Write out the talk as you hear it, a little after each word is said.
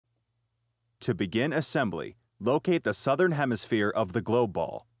To begin assembly, locate the southern hemisphere of the globe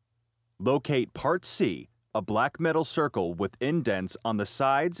ball. Locate Part C, a black metal circle with indents on the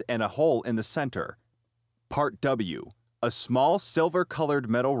sides and a hole in the center. Part W, a small silver-colored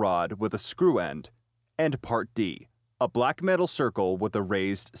metal rod with a screw end. And Part D, a black metal circle with a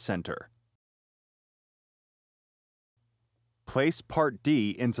raised center. Place Part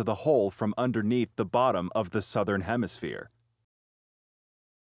D into the hole from underneath the bottom of the southern hemisphere.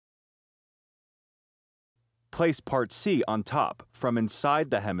 Place Part C on top from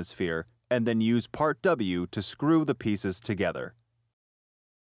inside the hemisphere and then use Part W to screw the pieces together.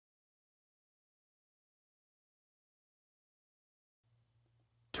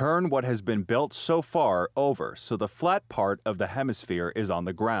 Turn what has been built so far over so the flat part of the hemisphere is on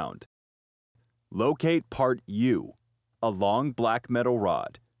the ground. Locate Part U, a long black metal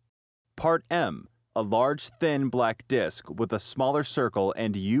rod. Part M, a large thin black disc with a smaller circle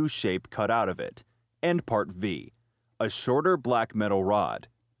and U shape cut out of it. And Part V, a shorter black metal rod.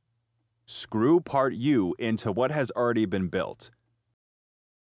 Screw Part U into what has already been built.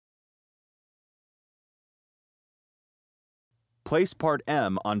 Place Part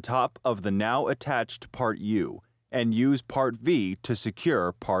M on top of the now attached Part U and use Part V to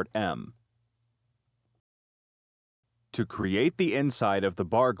secure Part M. To create the inside of the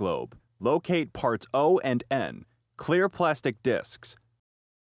bar globe, locate Parts O and N, clear plastic discs.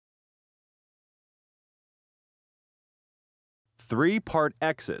 3 Part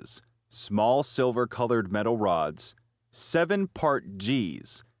X's, small silver-colored metal rods. 7 Part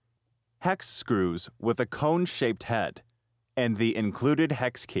G's, hex screws with a cone-shaped head, and the included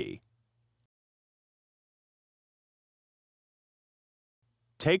hex key.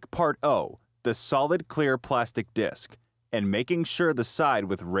 Take Part O, the solid clear plastic disc, and making sure the side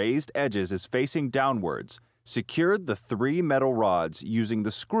with raised edges is facing downwards, secure the 3 metal rods using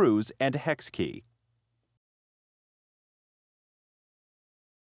the screws and hex key.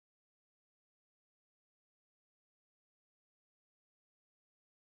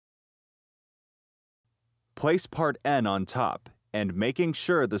 Place Part N on top, and making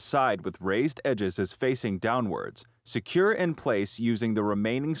sure the side with raised edges is facing downwards, secure in place using the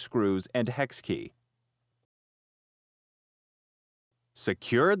remaining screws and hex key.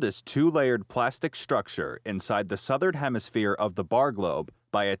 Secure this 2-layered plastic structure inside the southern hemisphere of the bar globe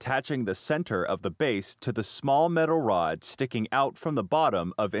by attaching the center of the base to the small metal rod sticking out from the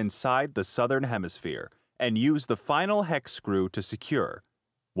bottom of inside the southern hemisphere, and use the final hex screw to secure.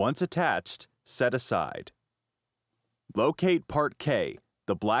 Once attached, set aside. Locate Part K,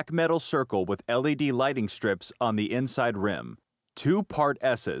 the black metal circle with LED lighting strips on the inside rim. 2 Part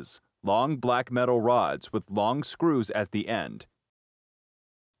S's, long black metal rods with long screws at the end.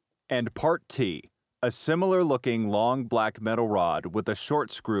 And Part T, a similar-looking long black metal rod with a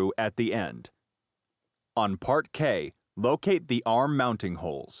short screw at the end. On Part K, locate the arm mounting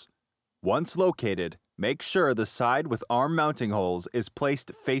holes. Once located, make sure the side with arm mounting holes is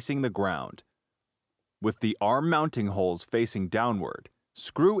placed facing the ground. With the arm mounting holes facing downward,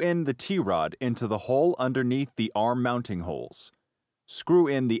 screw in the T-rod into the hole underneath the arm mounting holes. Screw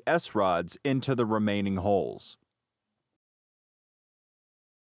in the S-rods into the remaining holes.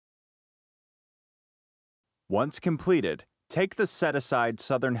 Once completed, take the set-aside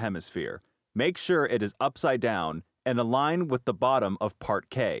southern hemisphere, make sure it is upside down, and align with the bottom of Part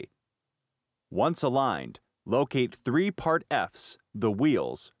K. Once aligned, locate 3 Part F's, the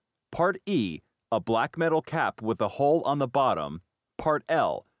wheels, Part E, a black metal cap with a hole on the bottom, Part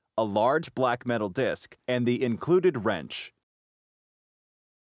L, a large black metal disc, and the included wrench.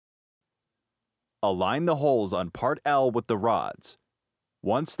 Align the holes on Part L with the rods.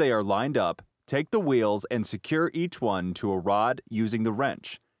 Once they are lined up, take the wheels and secure each one to a rod using the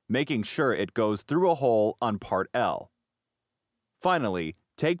wrench, making sure it goes through a hole on Part L. Finally,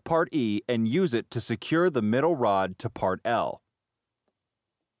 take Part E and use it to secure the middle rod to Part L.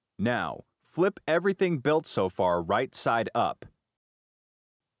 Now, flip everything built so far right side up.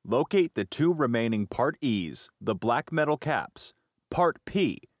 Locate the 2 remaining Part E's, the black metal caps, Part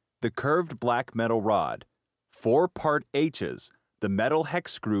P, the curved black metal rod, 4 Part H's, the metal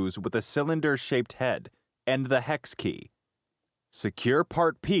hex screws with a cylinder-shaped head, and the hex key. Secure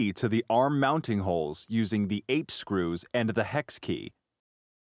Part P to the arm mounting holes using the H screws and the hex key.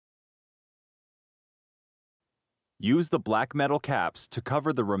 Use the black metal caps to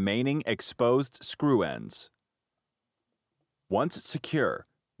cover the remaining exposed screw ends. Once secure,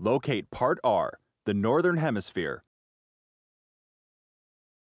 locate Part R, the northern hemisphere.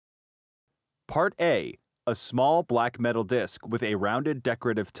 Part A, a small black metal disc with a rounded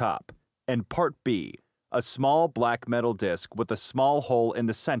decorative top, and Part B, a small black metal disc with a small hole in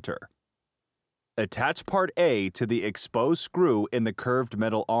the center. Attach part A to the exposed screw in the curved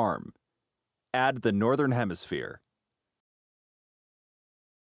metal arm. Add the northern hemisphere.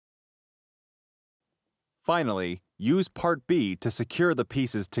 Finally, use part B to secure the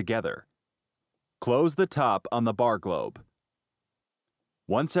pieces together. Close the top on the bar globe.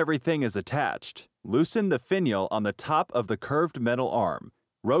 Once everything is attached, loosen the finial on the top of the curved metal arm.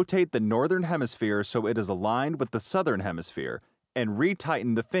 Rotate the northern hemisphere so it is aligned with the southern hemisphere, and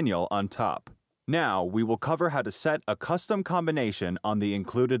retighten the finial on top. Now, we will cover how to set a custom combination on the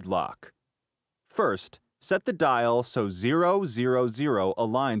included lock. First, set the dial so 000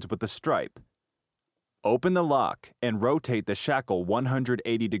 aligns with the stripe. Open the lock and rotate the shackle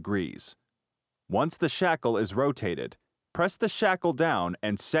 180 degrees. Once the shackle is rotated, press the shackle down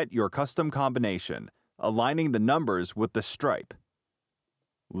and set your custom combination, aligning the numbers with the stripe.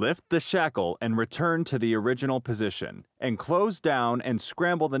 Lift the shackle and return to the original position, and close down and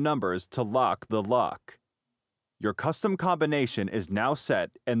scramble the numbers to lock the lock. Your custom combination is now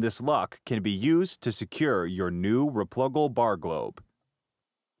set, and this lock can be used to secure your new REPLOGLE bar globe.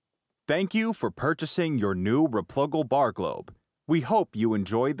 Thank you for purchasing your new REPLOGLE bar globe. We hope you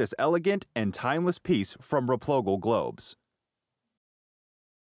enjoyed this elegant and timeless piece from REPLOGLE globes.